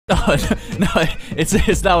Oh, no,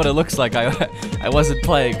 it's not what it looks like. I wasn't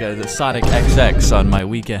playing the Sonic XX on my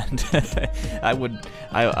weekend.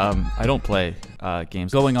 I don't play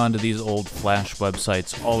games. Going onto these old Flash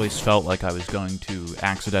websites always felt like I was going to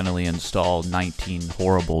accidentally install 19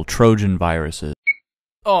 horrible Trojan viruses.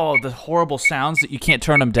 Oh, the horrible sounds that you can't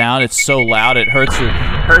turn them down. It's so loud it hurts your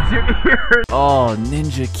ears. Oh,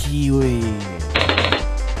 Ninja Kiwi.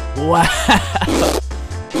 Wow.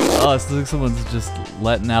 Oh, it's like someone's just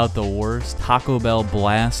letting out the worst Taco Bell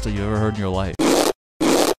blast you ever heard in your life.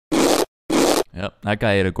 Yep, that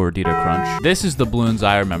guy ate a Gordita Crunch. This is the balloons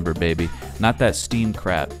I remember, baby. Not that steamed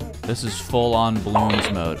crap. This is full-on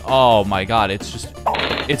balloons mode. Oh my god,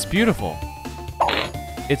 it's beautiful.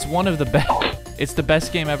 It's one of the best. It's the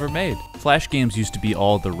best game ever made. Flash games used to be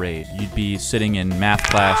all the rage. You'd be sitting in math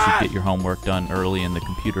class, you'd get your homework done early in the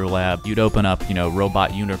computer lab. You'd open up, you know,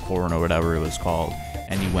 Robot Unicorn or whatever it was called,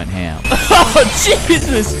 and you went ham. Oh,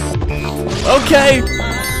 Jesus! Okay.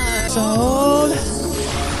 Sold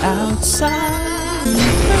outside.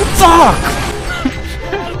 Fuck!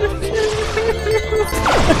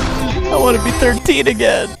 I want to be 13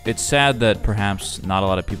 again. It's sad that perhaps not a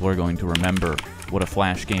lot of people are going to remember what a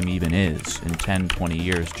Flash game even is in 10, 20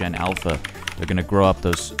 years. Gen Alpha, they're gonna grow up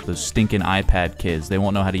those stinking iPad kids. They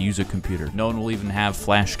won't know how to use a computer. No one will even have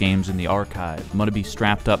Flash games in the archive. I'm gonna be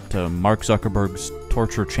strapped up to Mark Zuckerberg's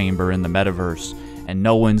torture chamber in the metaverse, and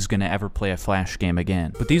no one's gonna ever play a Flash game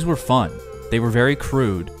again. But these were fun. They were very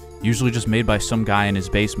crude, usually just made by some guy in his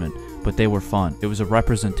basement, but they were fun. It was a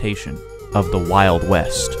representation of the Wild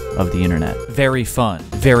West of the internet. Very fun,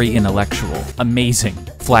 very intellectual, amazing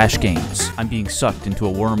Flash games. I'm being sucked into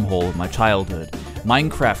a wormhole of my childhood.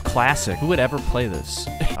 Minecraft classic. Who would ever play this?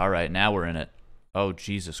 All right, now we're in it. Oh,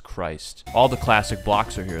 Jesus Christ. All the classic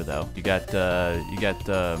blocks are here, though. You got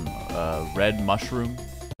red mushroom.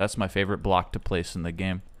 That's my favorite block to place in the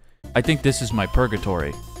game. I think this is my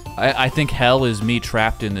purgatory. I think hell is me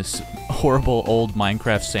trapped in this horrible old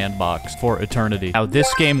Minecraft sandbox for eternity. Now,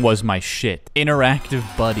 this game was my shit. Interactive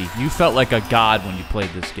buddy. You felt like a god when you played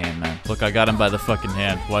this game, man. Look, I got him by the fucking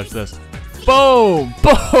hand. Watch this. Boom!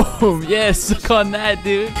 Boom! Yeah, suck on that,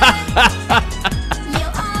 dude.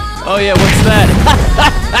 Oh, yeah, what's that?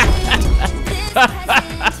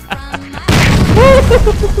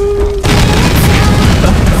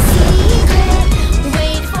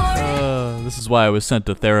 This is why I was sent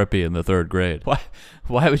to therapy in the 3rd grade.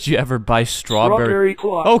 Why would you ever buy strawberry?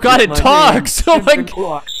 Oh god, it talks! Oh my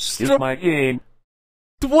god! Is my game.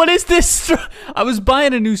 What is this? I was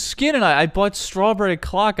buying a new skin and I bought Strawberry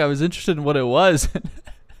Clock. I was interested in what it was.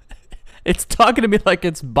 It's talking to me like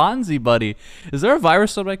it's Bonzi Buddy. Is there a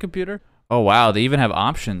virus on my computer? Oh wow, they even have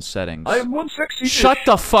options settings. I am 160. Shut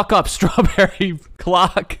the fuck up, Strawberry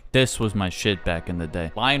Clock. This was my shit back in the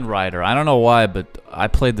day. Line Rider. I don't know why, but I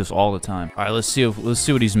played this all the time. All right, let's see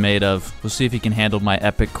what he's made of. Let's see if he can handle my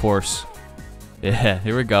epic course. Yeah,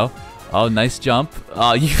 here we go. Oh, nice jump.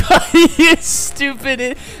 Oh, you stupid.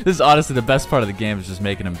 This is honestly the best part of the game is just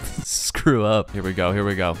making him screw up. Here we go. Here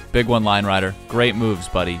we go. Big one, Line Rider. Great moves,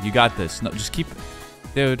 buddy. You got this. No, just keep,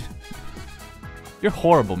 dude. You're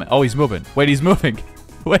horrible, man. Oh, he's moving. Wait, he's moving.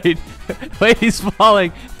 Wait, he's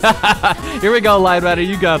falling. Here we go, Line Rider.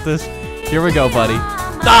 You got this. Here we go, buddy.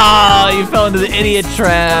 Oh, you fell into the idiot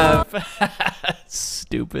trap.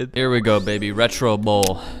 Stupid. Here we go, baby. Retro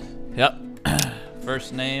Bowl. Yep.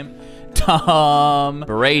 First name, Tom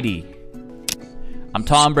Brady. I'm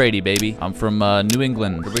Tom Brady, baby. I'm from New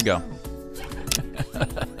England. Here we go.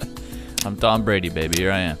 I'm Tom Brady, baby.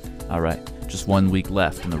 Here I am. All right. Just 1 week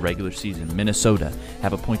left in the regular season. Minnesota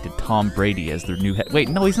have appointed Tom Brady as their new head. Wait,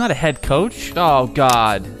 no, he's not a head coach. Oh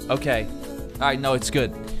God. Okay. All right, no, it's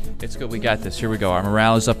good. It's good. We got this. Here we go. Our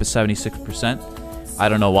morale is up at 76%. I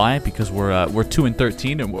don't know why, because we're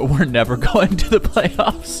 2-13 and we're never going to the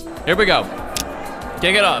playoffs. Here we go.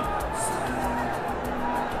 Kick it up.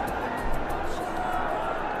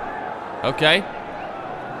 Okay.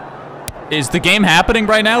 Is the game happening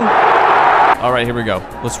right now? All right, here we go.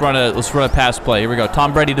 Let's run a pass play. Here we go.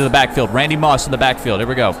 Tom Brady to the backfield. Randy Moss in the backfield. Here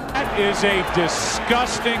we go. That is a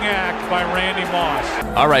disgusting act by Randy Moss.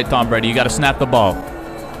 All right, Tom Brady, you got to snap the ball.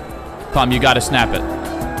 Tom, you got to snap it.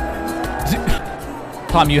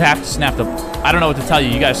 Tom, you have to snap the. I don't know what to tell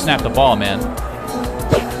you. You got to snap the ball, man.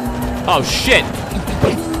 Oh shit.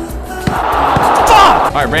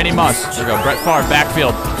 Fuck! All right, Randy Moss. Here we go. Brett Favre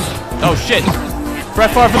backfield. Oh shit.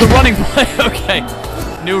 Brett Favre for the running play. Okay.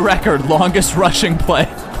 New record, longest rushing play.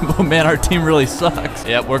 Oh man, our team really sucks.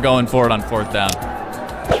 Yep, we're going for it on 4th down.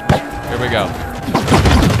 Here we go.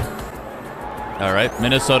 All right,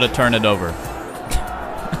 Minnesota turn it over.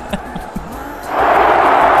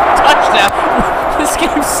 Touchdown. This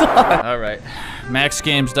games suck. All right,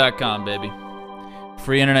 maxgames.com, baby.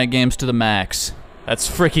 Free internet games to the max. That's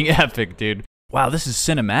freaking epic, dude. Wow, this is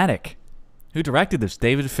cinematic. Who directed this?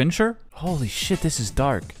 David Fincher? Holy shit, this is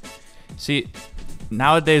dark. See,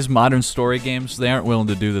 nowadays modern story games, they aren't willing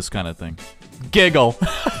to do this kind of thing. Giggle.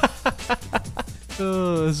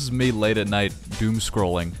 Oh, this is me late at night doom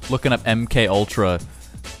scrolling, looking up MK Ultra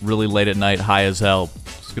really late at night, high as hell.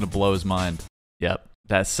 It's gonna blow his mind. Yep,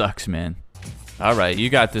 that sucks, man. All right, you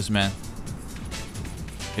got this, man.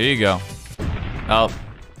 Here you go. Oh,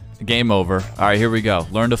 game over. All right, here we go.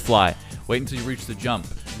 Learn to fly. Wait until you reach the jump.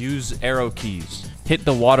 Use arrow keys. Hit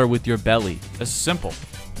the water with your belly. This is simple.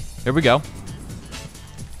 Here we go.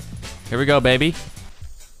 Here we go, baby.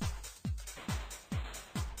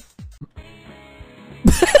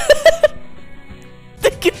 The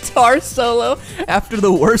guitar solo after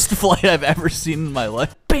the worst flight I've ever seen in my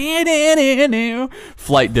life.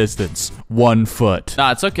 Flight distance, 1 foot.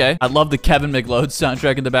 Nah, it's okay. I love the Kevin McLeod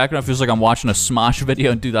soundtrack in the background. It feels like I'm watching a Smosh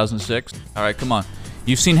video in 2006. All right, come on.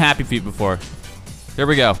 You've seen Happy Feet before. Here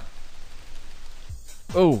we go.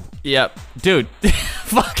 Oh, yep. Dude,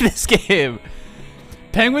 fuck this game.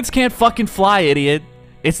 Penguins can't fucking fly, idiot.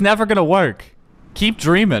 It's never gonna work. Keep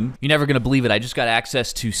dreaming. You're never gonna believe it. I just got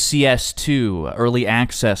access to CS2, early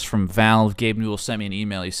access from Valve. Gabe Newell sent me an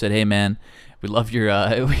email. He said, "Hey man, we love your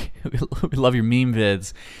we love your meme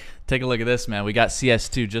vids. Take a look at this, man. We got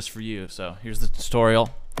CS2 just for you." So here's the tutorial.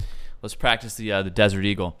 Let's practice the Desert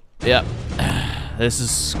Eagle. Yep. This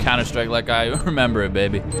is Counter-Strike like I remember it,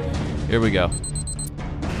 baby. Here we go.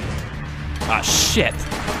 Ah, shit.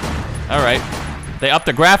 All right. They upped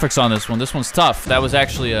the graphics on this one. This one's tough. That was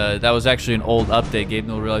actually an old update. Gabe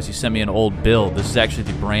Newell realized he sent me an old build. This is actually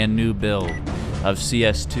the brand new build of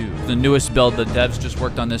CS2. The newest build. The devs just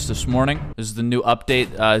worked on this morning. This is the new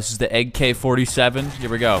update. This is the Egg K47. Here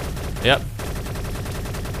we go. Yep.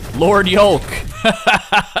 Lord Yolk.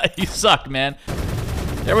 You suck, man.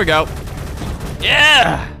 There we go.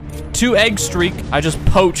 Yeah! 2 egg streak. I just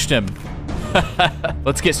poached him.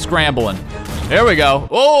 Let's get scrambling. There we go.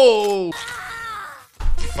 Oh!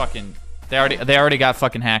 Fucking, they already got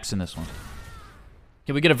fucking hacks in this one.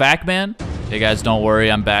 Can we get a vac man? Hey guys, don't worry,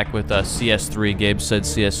 I'm back with CS3. Gabe said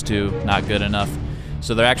CS2, not good enough.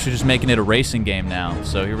 So they're actually just making it a racing game now.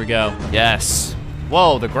 So here we go. Yes.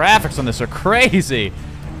 Whoa, the graphics on this are crazy.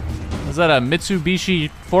 Is that a Mitsubishi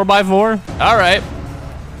 4x4? All right.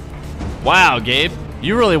 Wow, Gabe,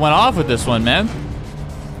 you really went off with this one, man.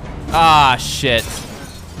 Ah, shit.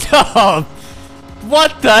 Oh.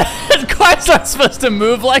 What the? Cars aren't supposed to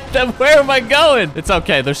move like that. Where am I going? It's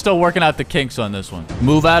okay. They're still working out the kinks on this one.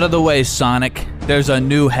 Move out of the way, Sonic. There's a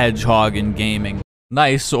new hedgehog in gaming.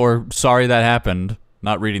 Nice, or sorry that happened.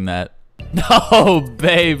 Not reading that. No,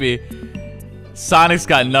 baby. Sonic's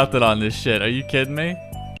got nothing on this shit. Are you kidding me?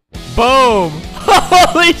 Boom.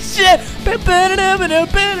 Holy shit.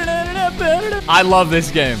 I love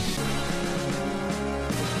this game.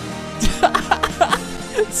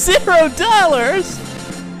 $0?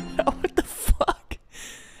 What the fuck?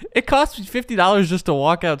 It cost me $50 just to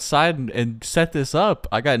walk outside and set this up.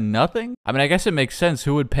 I got nothing? I mean, I guess it makes sense.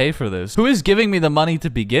 Who would pay for this? Who is giving me the money to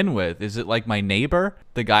begin with? Is it like my neighbor?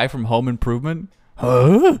 The guy from Home Improvement?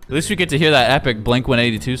 Huh? At least we get to hear that epic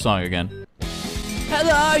Blink-182 song again.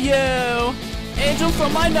 Hello, you! Angel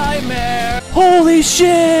from my nightmare! Holy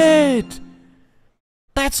shit!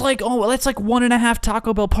 That's like, oh, that's like 1.5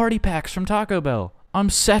 Taco Bell party packs from Taco Bell. I'm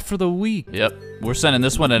set for the week. Yep, we're sending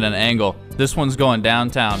this one at an angle. This one's going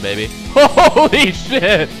downtown, baby. Holy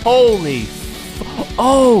shit! Holy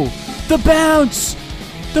oh, the bounce!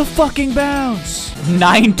 The fucking bounce!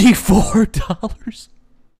 $94?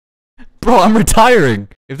 Bro, I'm retiring.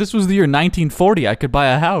 If this was the year 1940, I could buy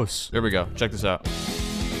a house. There we go, check this out.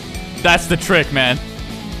 That's the trick, man.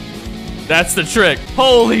 That's the trick.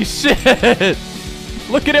 Holy shit!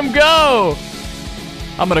 Look at him go!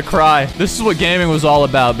 I'm gonna cry. This is what gaming was all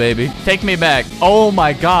about, baby. Take me back. Oh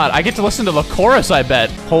my god. I get to listen to the chorus, I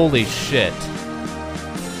bet. Holy shit.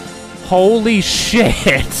 Holy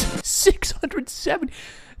shit. 670.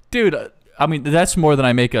 Dude, I mean, that's more than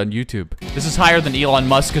I make on YouTube. This is higher than Elon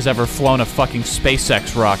Musk has ever flown a fucking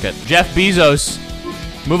SpaceX rocket. Jeff Bezos,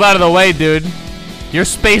 move out of the way, dude. Your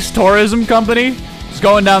space tourism company is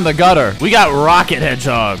going down the gutter. We got Rocket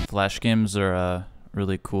Hedgehog. Flash games are,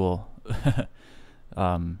 really cool.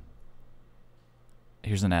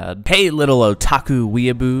 Here's an ad. Hey little otaku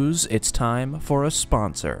weeaboos, it's time for a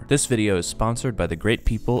sponsor. This video is sponsored by the great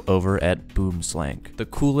people over at Boomslank, the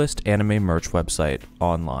coolest anime merch website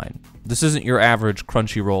online. This isn't your average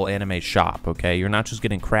Crunchyroll anime shop, okay? You're not just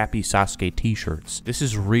getting crappy Sasuke t-shirts. This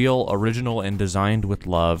is real, original, and designed with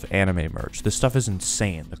love anime merch. This stuff is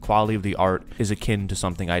insane. The quality of the art is akin to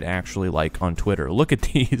something I'd actually like on Twitter. Look at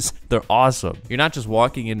these. They're awesome. You're not just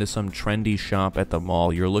walking into some trendy shop at the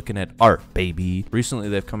mall. You're looking at art, baby. Recently,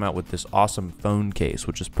 they've come out with this awesome phone case,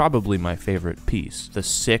 which is probably my favorite piece. The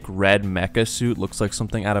sick red mecha suit looks like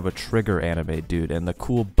something out of a Trigger anime, dude. And the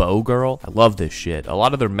cool bow girl. I love this shit. A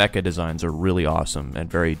lot of their mecha designs are really awesome and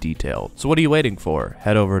very detailed. So what are you waiting for?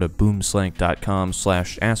 Head over to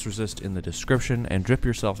boomslank.com/Aztrosist in the description and drip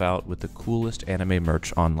yourself out with the coolest anime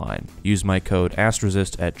merch online. Use my code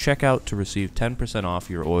Aztrosist at checkout to receive 10% off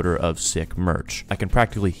your order of sick merch. I can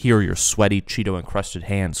practically hear your sweaty Cheeto encrusted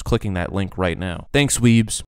hands clicking that link right now. Thanks, weebs.